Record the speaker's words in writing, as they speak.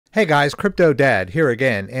Hey guys, Crypto Dad here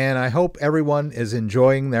again, and I hope everyone is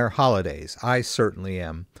enjoying their holidays. I certainly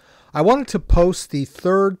am. I wanted to post the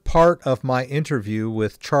third part of my interview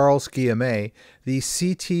with Charles Guillemet, the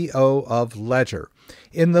CTO of Ledger.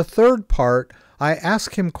 In the third part, I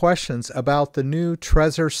ask him questions about the new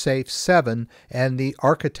Trezor Safe 7 and the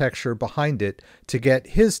architecture behind it to get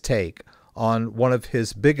his take on one of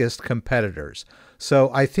his biggest competitors.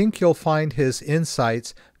 So I think you'll find his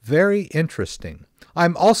insights very interesting.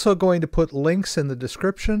 I'm also going to put links in the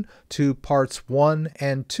description to parts 1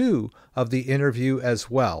 and 2 of the interview as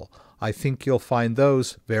well. I think you'll find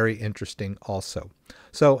those very interesting also.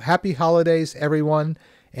 So happy holidays, everyone,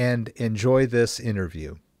 and enjoy this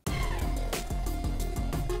interview.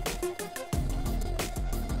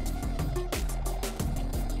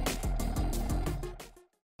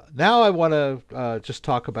 Now I want to just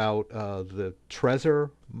talk about the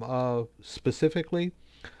Trezor specifically.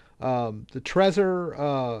 The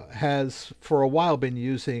Trezor has for a while been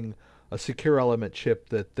using a secure element chip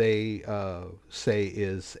that they say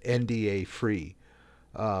is NDA-free.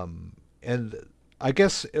 And I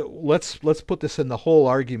guess let's put this in the whole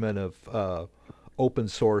argument of open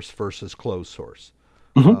source versus closed source.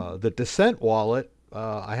 Hmm. The Descent wallet,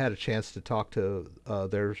 I had a chance to talk to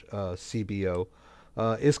their CBO,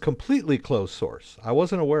 is completely closed source. I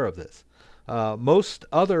wasn't aware of this. Most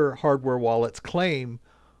other hardware wallets claim,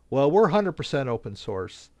 well, we're 100% open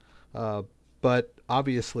source, but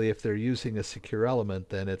obviously if they're using a secure element,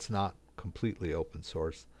 then it's not completely open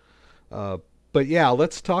source. Uh, but yeah,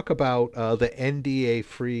 let's talk about the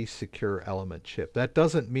NDA-free secure element chip. That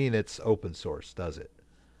doesn't mean it's open source, does it?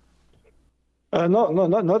 No,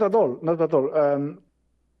 not at all, not at all.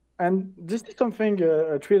 And this is something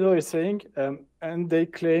Trezor is saying, and they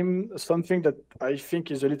claim something that I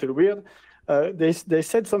think is a little weird. They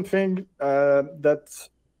said something that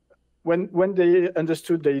when they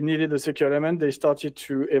understood they needed a secure element, they started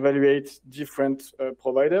to evaluate different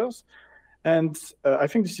providers. And I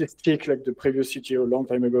think this is Stick, like the previous CTO a long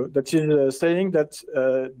time ago, that is saying that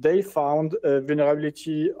they found a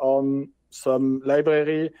vulnerability on some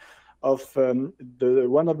library of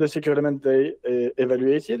one of the secure elements they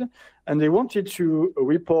evaluated, and they wanted to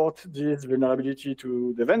report this vulnerability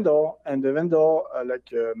to the vendor, and the vendor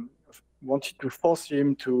wanted to force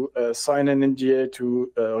him to sign an NDA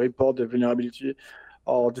to report the vulnerability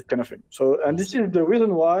or this kind of thing. So, and this is the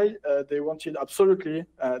reason why they wanted absolutely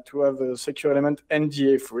to have a secure element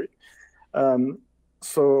NDA-free.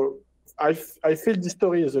 So I feel this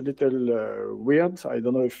story is a little weird. I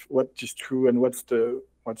don't know if what is true and what's the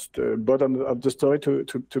bottom of the story,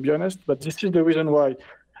 to be honest. But this is the reason why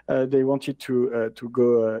they wanted to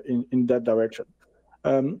go in that direction.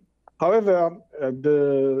 However,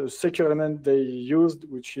 the secure element they used,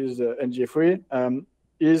 which is NDA-free,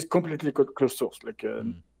 is completely closed source, like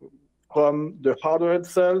from the hardware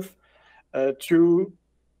itself to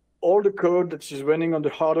all the code that is running on the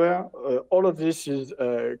hardware. All of this is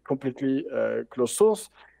completely closed source,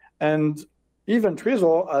 and even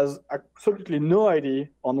Trezor has absolutely no idea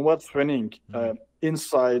on what's running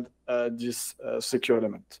inside this secure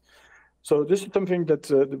element. So this is something that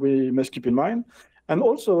we must keep in mind. And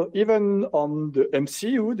also, even on the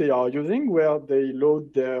MCU they are using, where they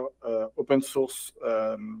load their open source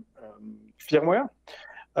firmware,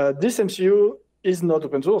 this MCU is not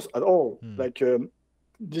open source at all. Like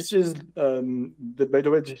this is, by the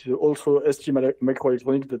way, this is also ST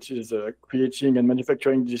Microelectronics that is creating and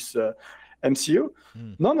manufacturing this MCU.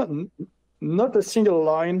 Not a single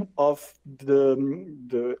line of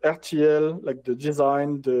the RTL, like the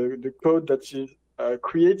design, the code that is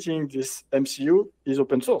creating this MCU is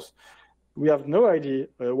open source. We have no idea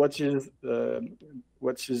what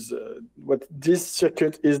this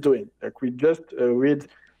circuit is doing. Like we just read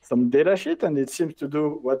some data sheet, and it seems to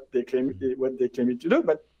do what they claim it to do.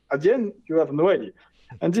 But at the end, you have no idea.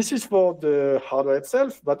 And this is for the hardware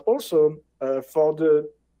itself, but also for the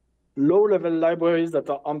low-level libraries that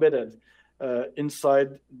are embedded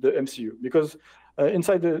inside the MCU, because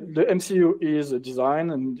inside the MCU is a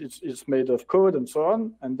design, and it's made of code and so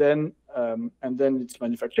on, and then it's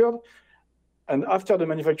manufactured. And after the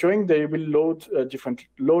manufacturing, they will load different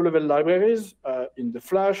low-level libraries in the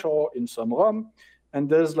flash or in some ROM, and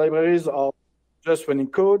those libraries are just running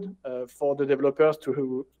code for the developers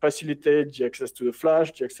to facilitate the access to the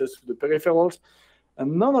flash, the access to the peripherals,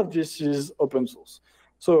 and none of this is open source.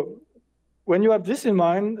 So when you have this in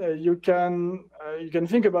mind, you can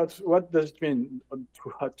think about what does it mean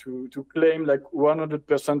to claim like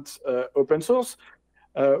 100% open source,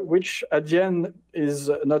 which at the end is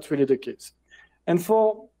not really the case. And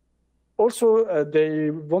for also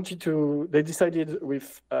they decided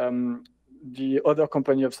with the other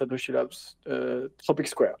company of Satoshi Labs, Tropic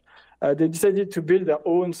Square. They decided to build their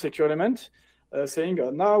own secure element, saying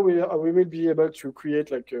now we will be able to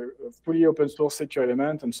create like a fully open source secure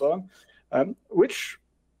element and so on, which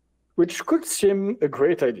could seem a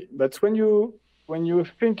great idea. But when you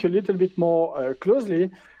think a little bit more closely,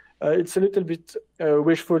 it's a little bit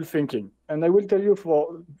wishful thinking. And I will tell you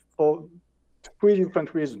for 3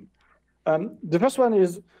 different reasons. The first one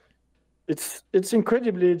is it's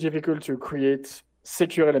incredibly difficult to create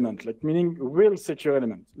secure element, like meaning real secure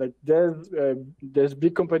element. Like there's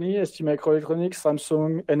big company, STMicroelectronics,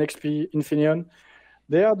 Samsung, NXP, Infineon.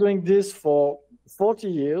 They are doing this for 40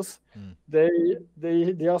 years.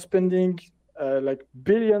 They are spending like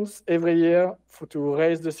billions every year to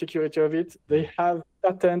raise the security of it. They have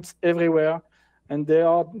patents everywhere, and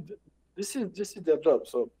this is their job.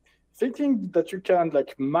 So thinking that you can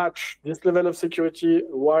like match this level of security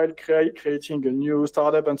while creating a new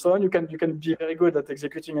startup and so on, you can be very good at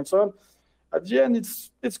executing and so on. At the end,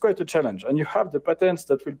 it's quite a challenge, and you have the patents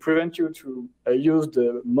that will prevent you to use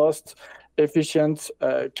the most efficient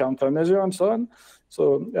countermeasure and so on.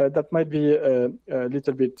 So that might be a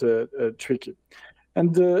little bit tricky.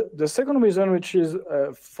 And the second reason, which is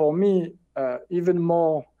for me even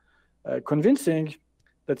more convincing,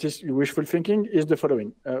 that is wishful thinking, is the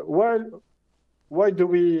following. Why do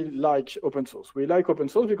we like open source? We like open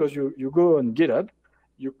source because you go on GitHub,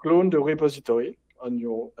 you clone the repository on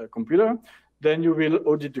your computer, then you will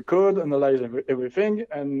audit the code, analyze everything,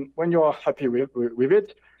 and when you are happy with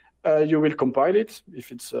it, you will compile it,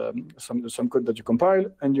 if it's some code that you compile,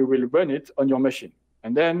 and you will run it on your machine.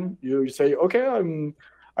 And then you say, okay,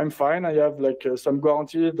 I'm fine. I have like some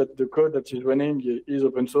guarantee that the code that is running is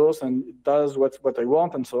open source and it does what I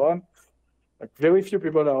want and so on. Like very few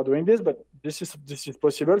people are doing this, but this is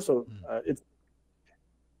possible. So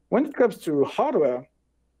when it comes to hardware,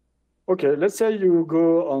 okay, let's say you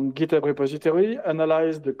go on GitHub repository,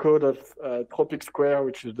 analyze the code of Tropic Square,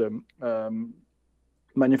 which is the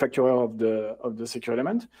manufacturer of the secure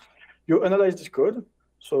element. You analyze this code.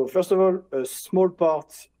 So first of all, a small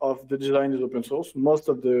part of the design is open source. Most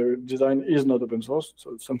of the design is not open source.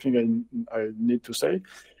 So it's something I need to say.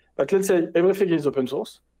 But let's say everything is open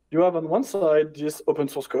source. You have on one side this open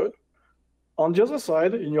source code. On the other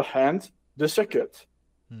side, in your hand, the circuit.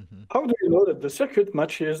 How do you know that the circuit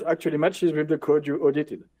actually matches with the code you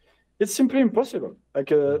audited? It's simply impossible. Like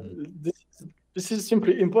this is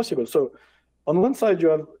simply impossible. So on one side, you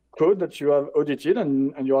have code that you have audited,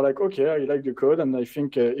 and you're like, okay, I like the code, and I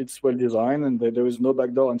think it's well designed, and there is no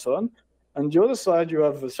backdoor and so on. And the other side, you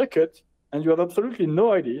have a circuit, and you have absolutely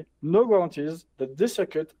no idea, no guarantees that this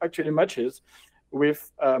circuit actually matches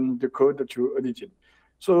with the code that you audited.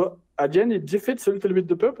 So at the end, it defeats a little bit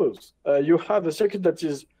the purpose. You have a circuit that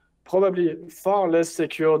is probably far less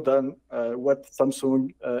secure than what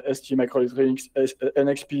Samsung, STMicroelectronics,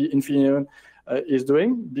 NXP, Infineon is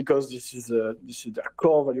doing, because this is their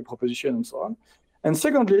core value proposition and so on. And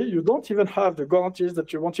secondly, you don't even have the guarantees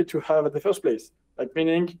that you wanted to have at the first place, like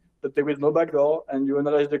meaning that there is no backdoor, and you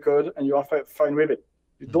analyze the code and you are fine with it.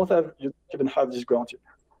 You don't even have this guarantee.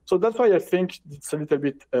 So that's why I think it's a little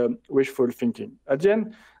bit wishful thinking. At the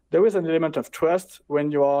end, there is an element of trust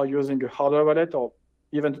when you are using a hardware wallet or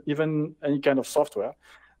even any kind of software.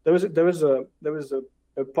 There is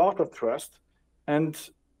a part of trust, and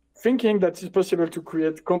thinking that it's possible to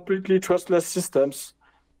create completely trustless systems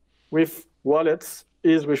with wallets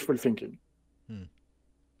is wishful thinking.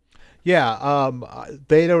 Yeah,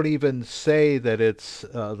 they don't even say that it's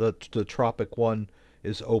the Tropic one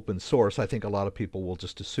is open source. I think a lot of people will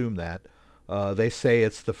just assume that. They say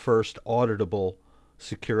it's the first auditable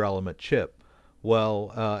secure element chip.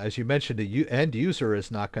 Well, as you mentioned, the end user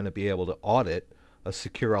is not going to be able to audit a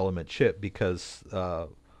secure element chip because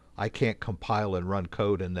I can't compile and run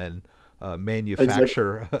code and then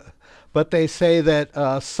manufacture. Exactly. But they say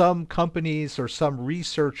that some companies or some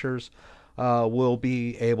researchers will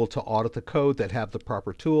be able to audit the code that have the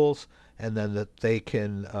proper tools, and then that they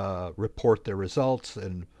can report their results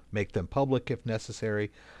and make them public if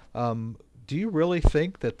necessary. Do you really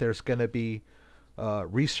think that there's going to be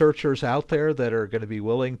researchers out there that are going to be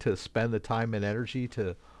willing to spend the time and energy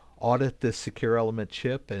to audit this secure element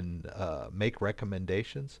chip and make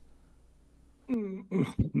recommendations?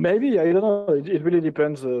 Maybe, I don't know. It really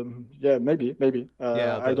depends. Yeah, maybe.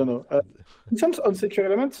 I don't know. In terms of secure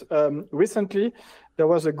elements, recently there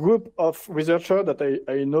was a group of researchers that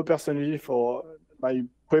I know personally for my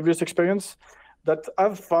previous experience that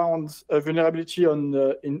have found a vulnerability on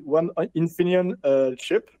in one Infineon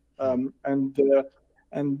chip, and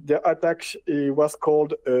and the attack was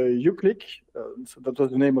called uClick. So that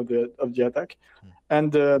was the name of the attack,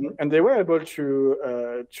 and they were able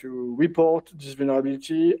to report this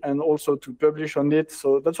vulnerability and also to publish on it.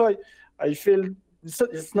 So that's why I feel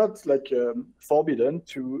it's not like forbidden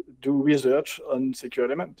to do research on secure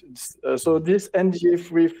element. So this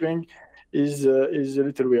NDA-free thing is a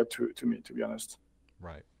little weird to me, to be honest.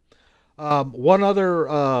 Right. One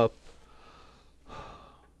other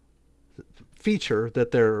feature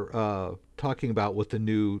that they're talking about with the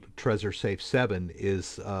new Trezor Safe 7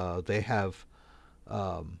 is they have,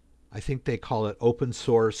 I think they call it open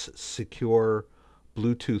source secure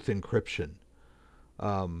Bluetooth encryption.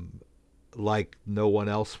 Like no one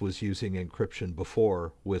else was using encryption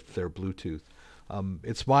before with their Bluetooth.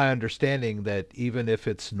 It's my understanding that even if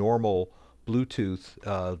it's normal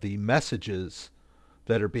Bluetooth, the messages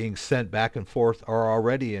that are being sent back and forth are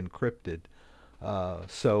already encrypted.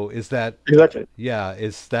 So is that exactly? Yeah,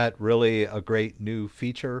 is that really a great new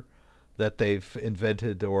feature that they've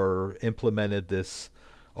invented or implemented, this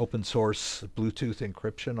open source Bluetooth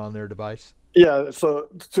encryption on their device? Yeah, so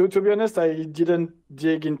to be honest, I didn't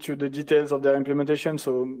dig into the details of their implementation,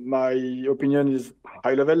 so my opinion is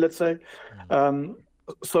high level, let's say.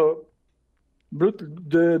 So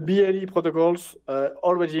the BLE protocols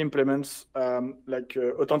already implements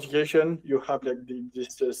authentication. You have like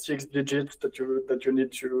these 6 digits that you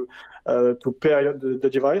need to pair the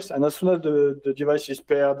device, and as soon as the device is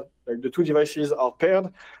paired, like the 2 devices are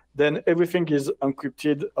paired, then everything is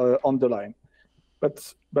encrypted on the line.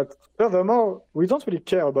 But furthermore, we don't really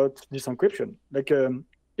care about this encryption.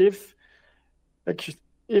 If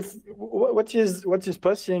what is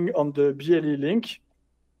passing on the BLE link,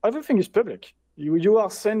 everything is public. You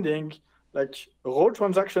are sending like a role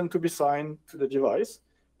transaction to be signed to the device.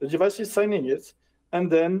 The device is signing it, and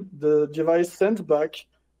then the device sends back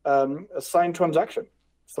a signed transaction.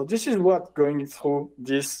 So this is what going through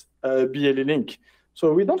this BLE link.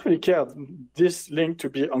 So we don't really care this link to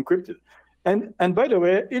be encrypted. And by the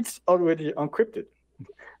way, it's already encrypted.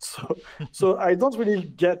 So I don't really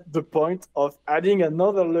get the point of adding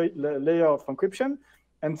another layer of encryption.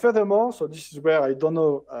 And furthermore, so this is where I don't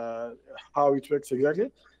know how it works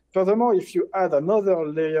exactly. Furthermore, if you add another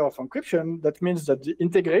layer of encryption, that means that the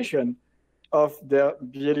integration of their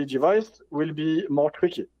BLE device will be more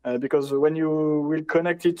tricky because when you will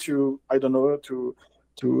connect it to, I don't know, to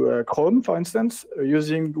Chrome, for instance,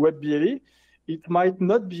 using WebBLE, it might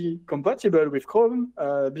not be compatible with Chrome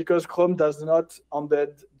because Chrome does not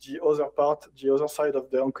embed the other side of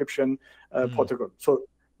the encryption protocol. So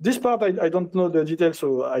this part, I don't know the details,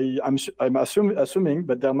 so I'm assuming,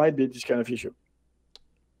 but there might be this kind of issue.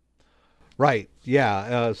 Right.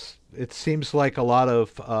 Yeah. It seems like a lot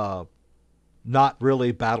of not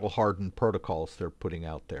really battle-hardened protocols they're putting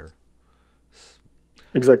out there.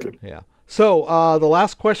 Exactly. Yeah. So the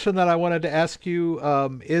last question that I wanted to ask you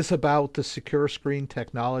is about the secure screen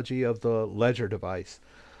technology of the Ledger device,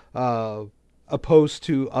 opposed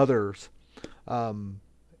to others.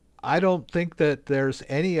 I don't think that there's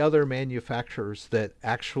any other manufacturers that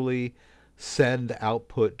actually send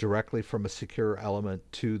output directly from a secure element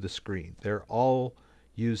to the screen. They're all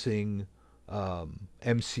using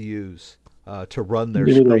MCUs to run their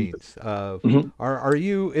screens.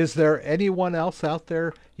 Is there anyone else out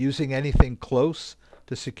there using anything close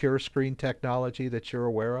to secure screen technology that you're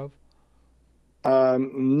aware of?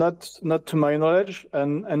 Not to my knowledge.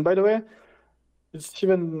 And by the way, it's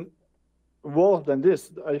even worse than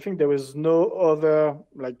this. I think there is no other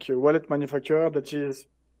like wallet manufacturer that is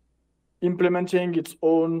implementing its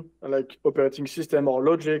own like operating system or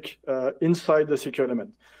logic inside the secure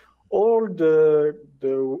element. All the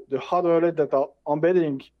hardware wallet that are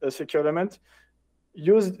embedding a secure element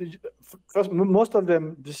most of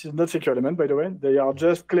them, this is not secure element, by the way. They are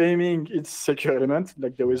just claiming it's secure element,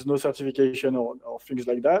 like there is no certification or things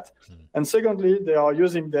like that. And secondly, they are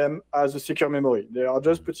using them as a secure memory. They are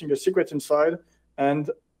just putting a secret inside, and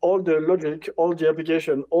all the logic, all the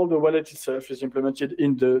application, all the wallet itself is implemented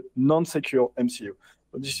in the non-secure MCU.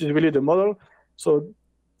 So this is really the model. So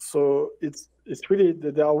it's really,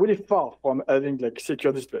 they are really far from having like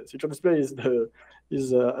secure display. Secure display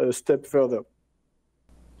is a step further.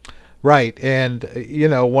 Right, and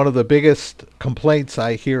one of the biggest complaints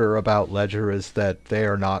I hear about Ledger is that they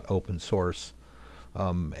are not open source,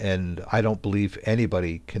 and I don't believe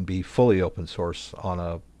anybody can be fully open source on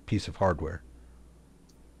a piece of hardware.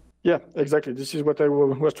 Yeah, exactly. This is what I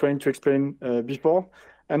was trying to explain before,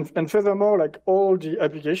 and furthermore, like all the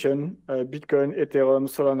application, Bitcoin, Ethereum,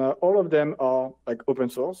 Solana, all of them are like open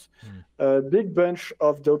source. A big bunch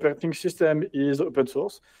of the operating system is open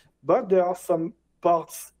source, but there are some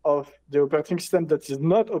parts of the operating system that is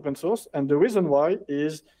not open source. And the reason why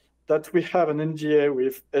is that we have an NDA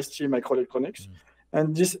with ST Microelectronics.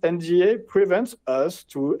 And this NDA prevents us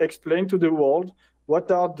to explain to the world what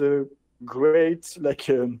are the great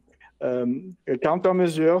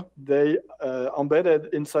countermeasure they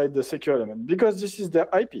embedded inside the secure element, because this is their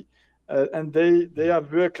IP. And they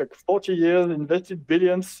have worked like 40 years, invested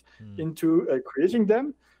billions into creating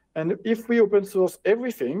them. And if we open source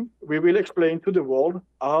everything, we will explain to the world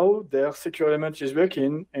how their secure element is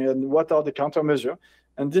working and what are the countermeasures.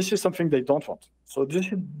 And this is something they don't want. So this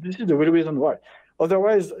is the real reason why.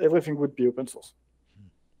 Otherwise, everything would be open source.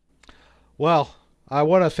 Well, I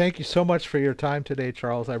want to thank you so much for your time today,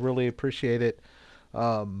 Charles. I really appreciate it.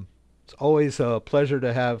 It's always a pleasure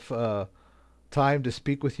to have time to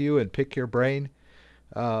speak with you and pick your brain.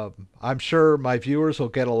 I'm sure my viewers will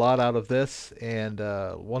get a lot out of this. And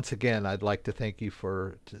once again, I'd like to thank you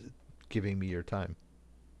for giving me your time.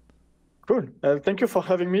 Cool. Thank you for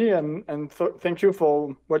having me, and thank you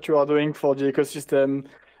for what you are doing for the ecosystem,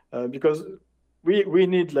 because we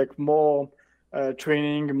need like more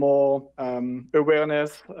training, more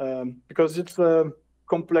awareness, because it's a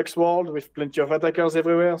complex world with plenty of attackers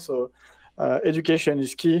everywhere. So education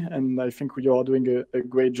is key, and I think you are doing a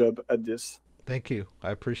great job at this. Thank you.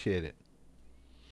 I appreciate it.